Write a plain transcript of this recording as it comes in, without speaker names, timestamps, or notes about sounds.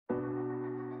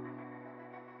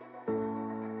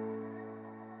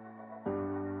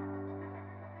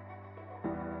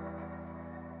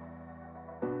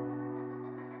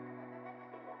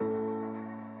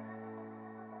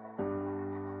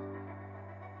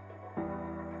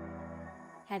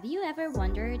Have you ever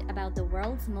wondered about the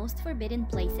world's most forbidden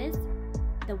places?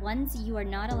 The ones you are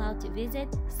not allowed to visit,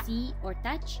 see, or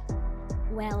touch?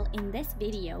 Well, in this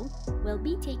video, we'll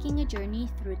be taking a journey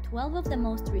through 12 of the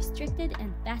most restricted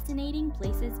and fascinating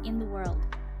places in the world.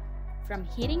 From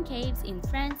hidden caves in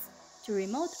France to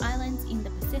remote islands in the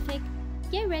Pacific,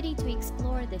 get ready to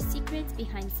explore the secrets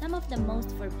behind some of the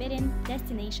most forbidden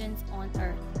destinations on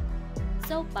Earth.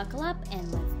 So buckle up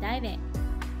and let's dive in.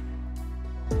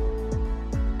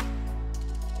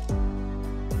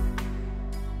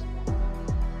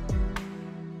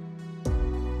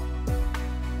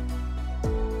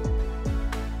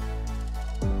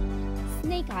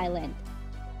 Snake Island,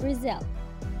 Brazil.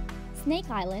 Snake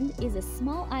Island is a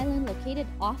small island located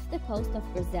off the coast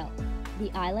of Brazil.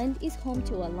 The island is home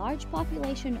to a large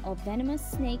population of venomous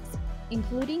snakes,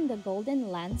 including the golden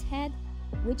lancehead,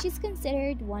 which is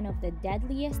considered one of the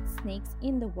deadliest snakes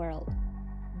in the world.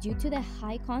 Due to the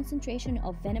high concentration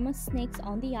of venomous snakes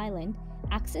on the island,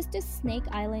 access to Snake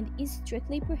Island is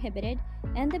strictly prohibited,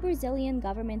 and the Brazilian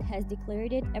government has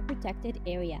declared it a protected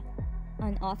area.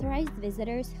 Unauthorized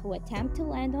visitors who attempt to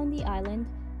land on the island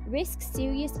risk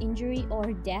serious injury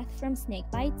or death from snake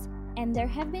bites, and there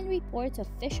have been reports of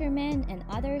fishermen and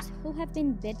others who have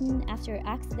been bitten after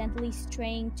accidentally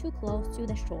straying too close to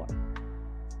the shore.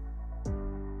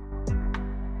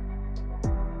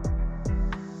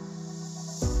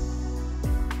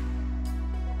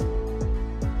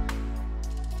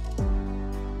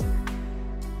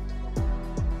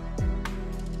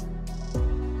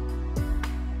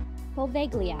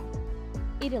 Poveglia,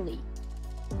 Italy.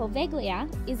 Poveglia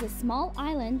is a small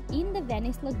island in the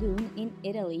Venice Lagoon in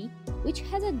Italy, which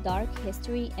has a dark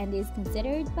history and is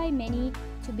considered by many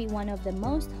to be one of the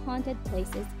most haunted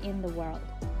places in the world.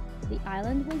 The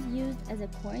island was used as a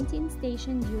quarantine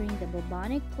station during the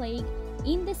bubonic plague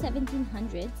in the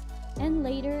 1700s and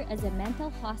later as a mental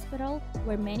hospital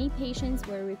where many patients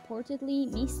were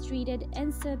reportedly mistreated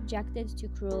and subjected to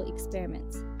cruel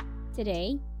experiments.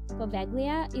 Today,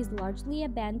 Poveglia is largely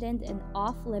abandoned and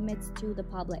off-limits to the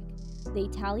public. The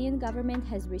Italian government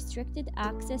has restricted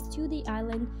access to the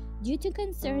island due to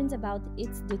concerns about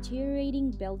its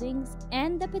deteriorating buildings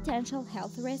and the potential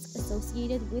health risks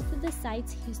associated with the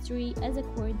site's history as a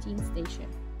quarantine station.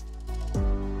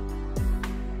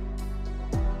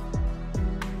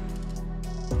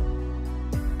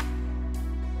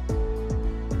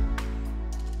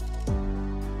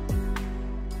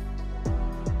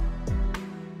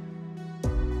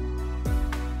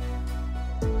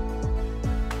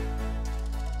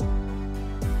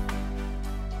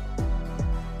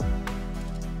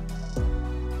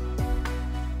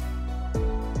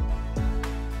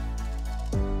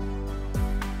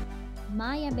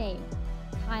 Maya Bay,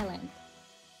 Thailand.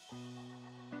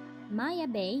 Maya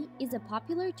Bay is a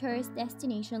popular tourist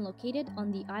destination located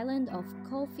on the island of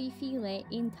Koh Phi Phi Le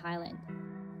in Thailand.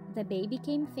 The bay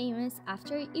became famous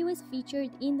after it was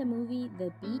featured in the movie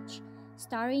The Beach,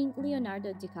 starring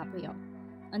Leonardo DiCaprio.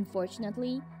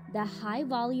 Unfortunately, the high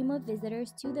volume of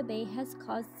visitors to the bay has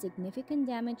caused significant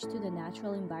damage to the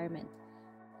natural environment.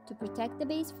 To protect the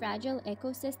bay's fragile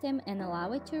ecosystem and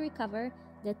allow it to recover,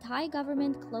 the Thai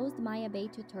government closed Maya Bay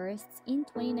to tourists in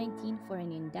 2019 for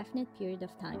an indefinite period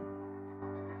of time.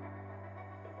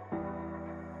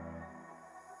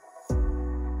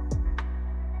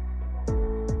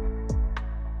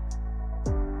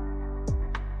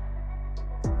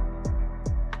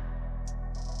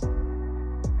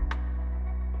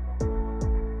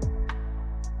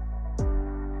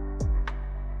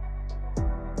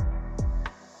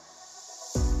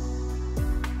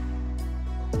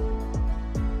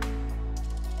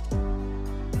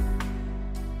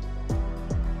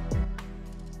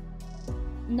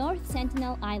 North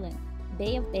Sentinel Island,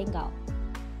 Bay of Bengal.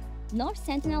 North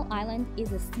Sentinel Island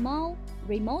is a small,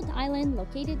 remote island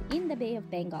located in the Bay of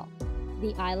Bengal.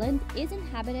 The island is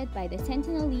inhabited by the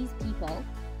Sentinelese people,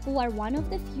 who are one of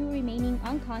the few remaining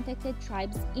uncontacted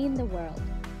tribes in the world.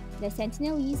 The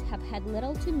Sentinelese have had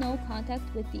little to no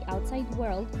contact with the outside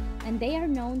world, and they are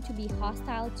known to be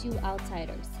hostile to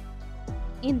outsiders.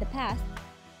 In the past,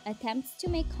 attempts to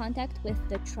make contact with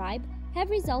the tribe have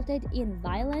resulted in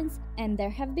violence, and there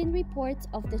have been reports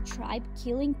of the tribe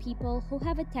killing people who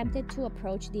have attempted to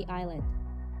approach the island.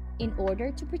 In order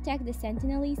to protect the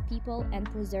Sentinelese people and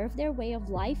preserve their way of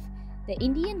life, the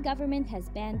Indian government has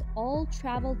banned all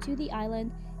travel to the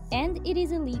island, and it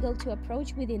is illegal to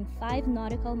approach within 5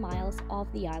 nautical miles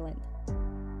of the island.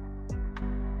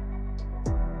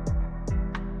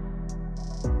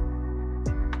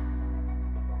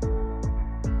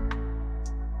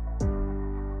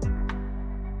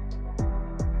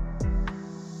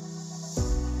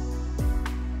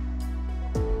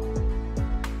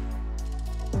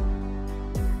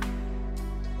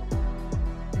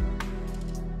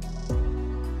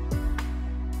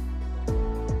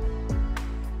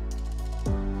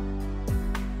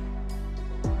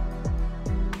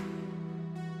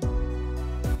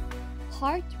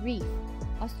 Heart Reef,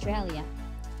 Australia.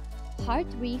 Heart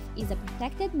Reef is a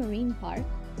protected marine park,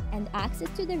 and access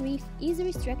to the reef is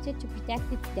restricted to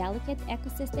protect its delicate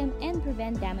ecosystem and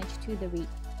prevent damage to the reef.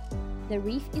 The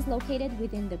reef is located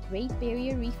within the Great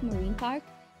Barrier Reef Marine Park,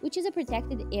 which is a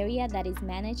protected area that is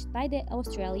managed by the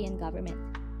Australian government.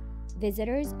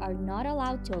 Visitors are not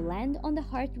allowed to land on the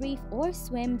Heart Reef or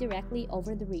swim directly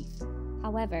over the reef.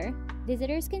 However,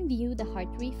 visitors can view the Heart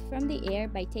Reef from the air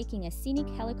by taking a scenic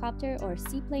helicopter or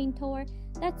seaplane tour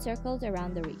that circles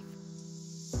around the reef.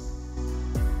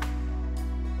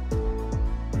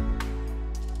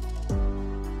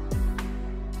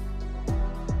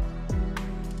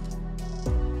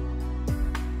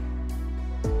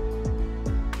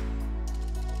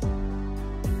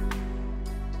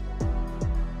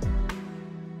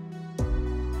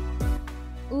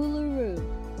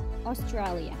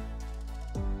 Australia.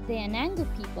 The Anangu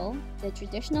people, the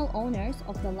traditional owners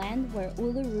of the land where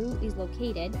Uluru is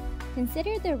located,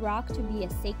 consider the rock to be a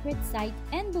sacred site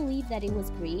and believe that it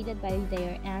was created by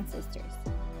their ancestors.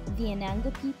 The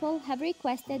Anangu people have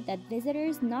requested that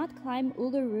visitors not climb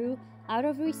Uluru out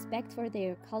of respect for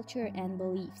their culture and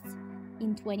beliefs.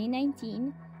 In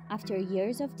 2019, after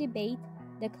years of debate,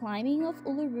 the climbing of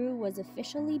Uluru was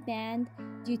officially banned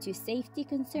due to safety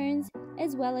concerns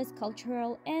as well as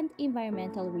cultural and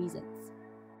environmental reasons.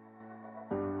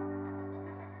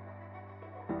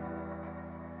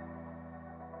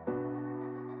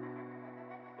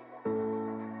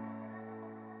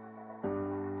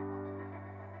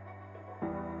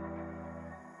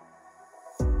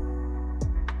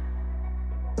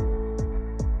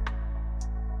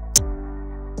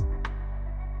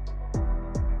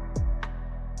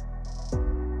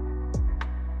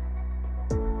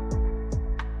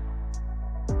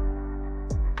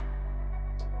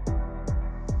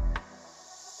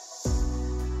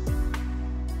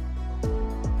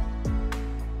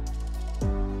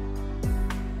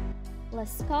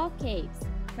 Lascaux Caves,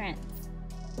 France.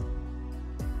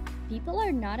 People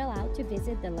are not allowed to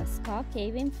visit the Lascaux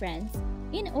Cave in France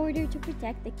in order to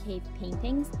protect the cave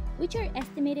paintings, which are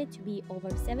estimated to be over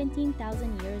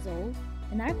 17,000 years old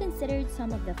and are considered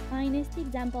some of the finest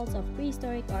examples of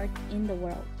prehistoric art in the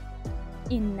world.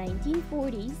 In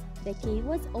 1940s, the cave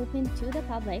was opened to the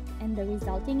public, and the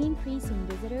resulting increase in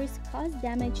visitors caused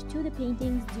damage to the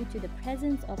paintings due to the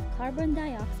presence of carbon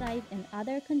dioxide and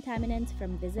other contaminants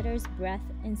from visitors' breath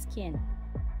and skin.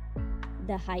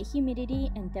 The high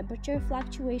humidity and temperature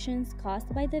fluctuations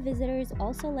caused by the visitors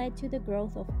also led to the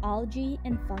growth of algae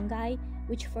and fungi,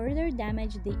 which further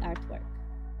damaged the artwork.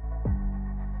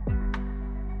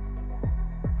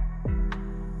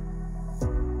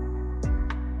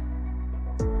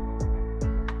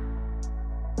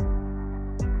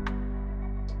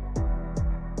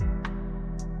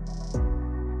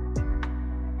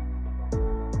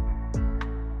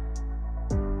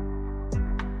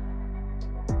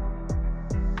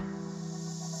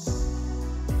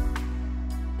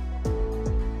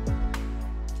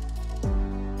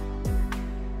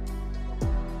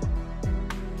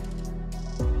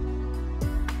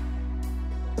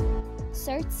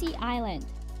 Surtsey Island,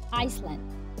 Iceland.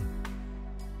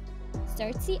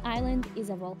 Surtsey Island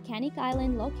is a volcanic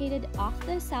island located off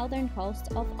the southern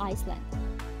coast of Iceland.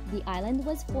 The island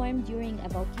was formed during a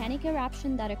volcanic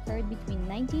eruption that occurred between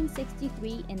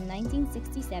 1963 and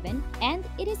 1967, and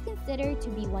it is considered to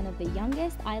be one of the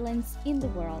youngest islands in the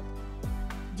world.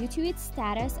 Due to its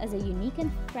status as a unique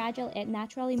and fragile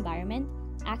natural environment,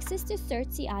 access to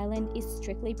Surtsey Island is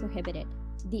strictly prohibited.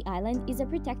 The island is a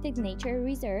protected nature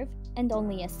reserve, and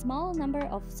only a small number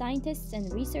of scientists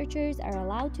and researchers are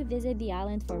allowed to visit the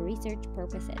island for research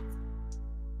purposes.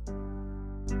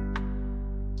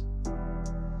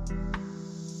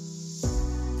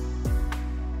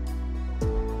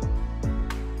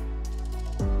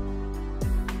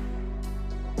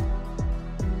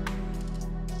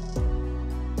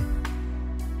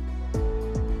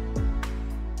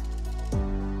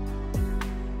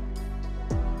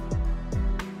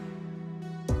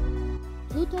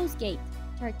 Pluto's Gate,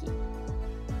 Turkey.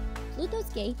 Pluto's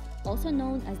Gate, also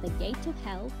known as the Gate to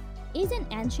Hell, is an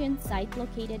ancient site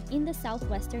located in the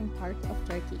southwestern part of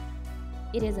Turkey.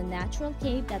 It is a natural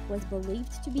cave that was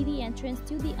believed to be the entrance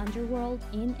to the underworld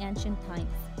in ancient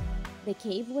times. The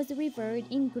cave was revered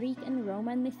in Greek and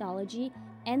Roman mythology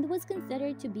and was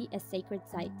considered to be a sacred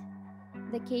site.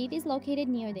 The cave is located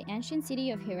near the ancient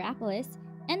city of Hierapolis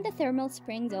and the thermal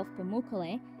springs of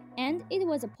Pamukkale, and it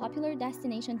was a popular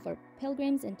destination for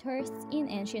pilgrims and tourists in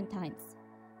ancient times.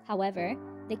 However,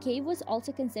 the cave was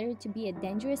also considered to be a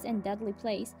dangerous and deadly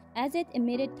place, as it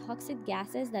emitted toxic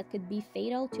gases that could be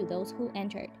fatal to those who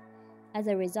entered. As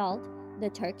a result, The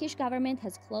Turkish government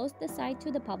has closed the site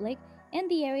to the public, and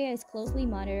the area is closely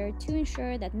monitored to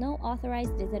ensure that no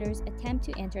authorized visitors attempt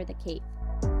to enter the cave.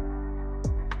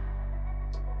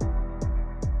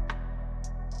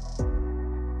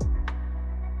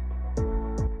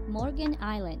 Morgan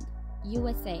Island,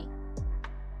 USA.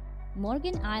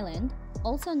 Morgan Island,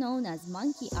 also known as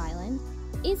Monkey Island,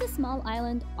 is a small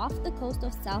island off the coast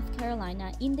of South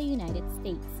Carolina in the United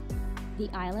States. The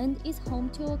island is home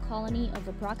to a colony of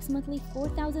approximately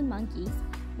 4,000 monkeys,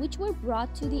 which were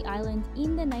brought to the island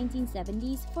in the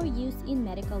 1970s for use in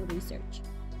medical research.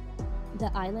 The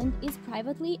island is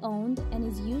privately owned and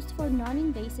is used for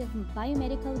non-invasive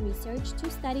biomedical research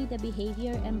to study the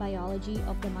behavior and biology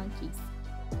of the monkeys.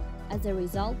 As a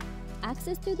result,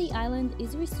 access to the island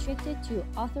is restricted to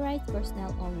authorized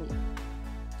personnel only.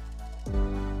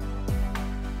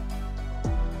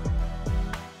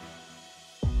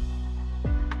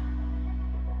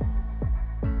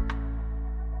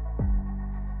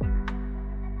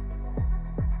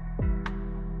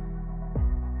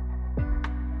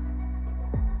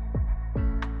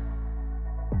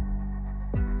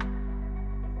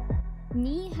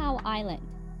 Niihau Island,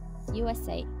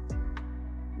 USA.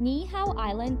 Niihau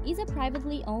Island is a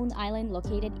privately owned island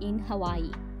located in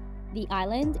Hawaii. The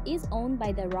island is owned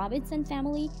by the Robinson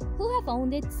family, who have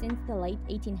owned it since the late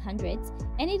 1800s,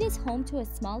 and it is home to a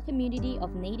small community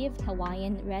of native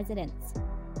Hawaiian residents.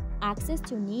 Access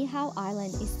to Niihau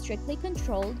Island is strictly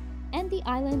controlled, and the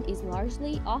island is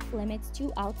largely off-limits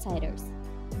to outsiders.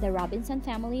 The Robinson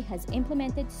family has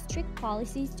implemented strict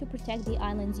policies to protect the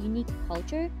island's unique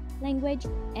culture, language,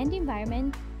 and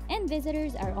environment, and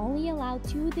visitors are only allowed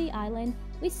to the island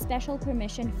with special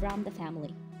permission from the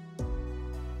family.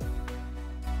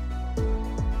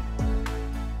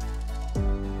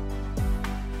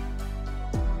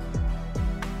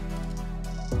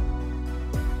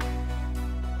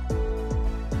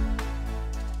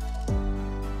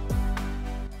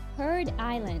 Heard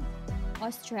Island,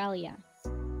 Australia.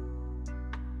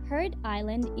 Heard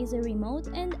Island is a remote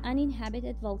and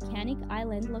uninhabited volcanic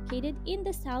island located in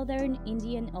the southern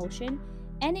Indian Ocean,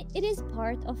 and it is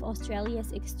part of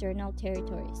Australia's external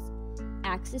territories.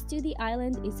 Access to the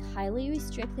island is highly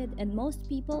restricted, and most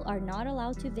people are not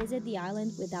allowed to visit the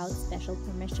island without special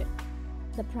permission.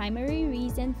 The primary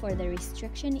reason for the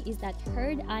restriction is that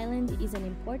Heard Island is an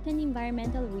important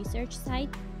environmental research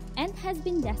site and has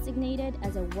been designated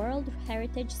as a World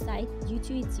Heritage Site due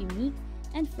to its unique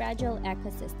and fragile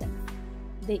ecosystem.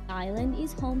 The island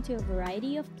is home to a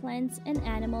variety of plants and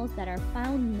animals that are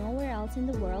found nowhere else in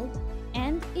the world,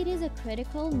 and it is a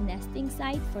critical nesting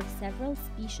site for several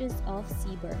species of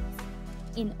seabirds.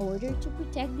 In order to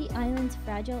protect the island's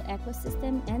fragile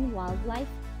ecosystem and wildlife,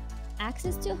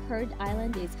 access to Heard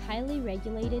Island is highly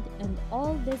regulated, and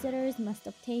all visitors must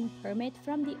obtain permit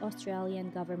from the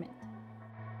Australian government.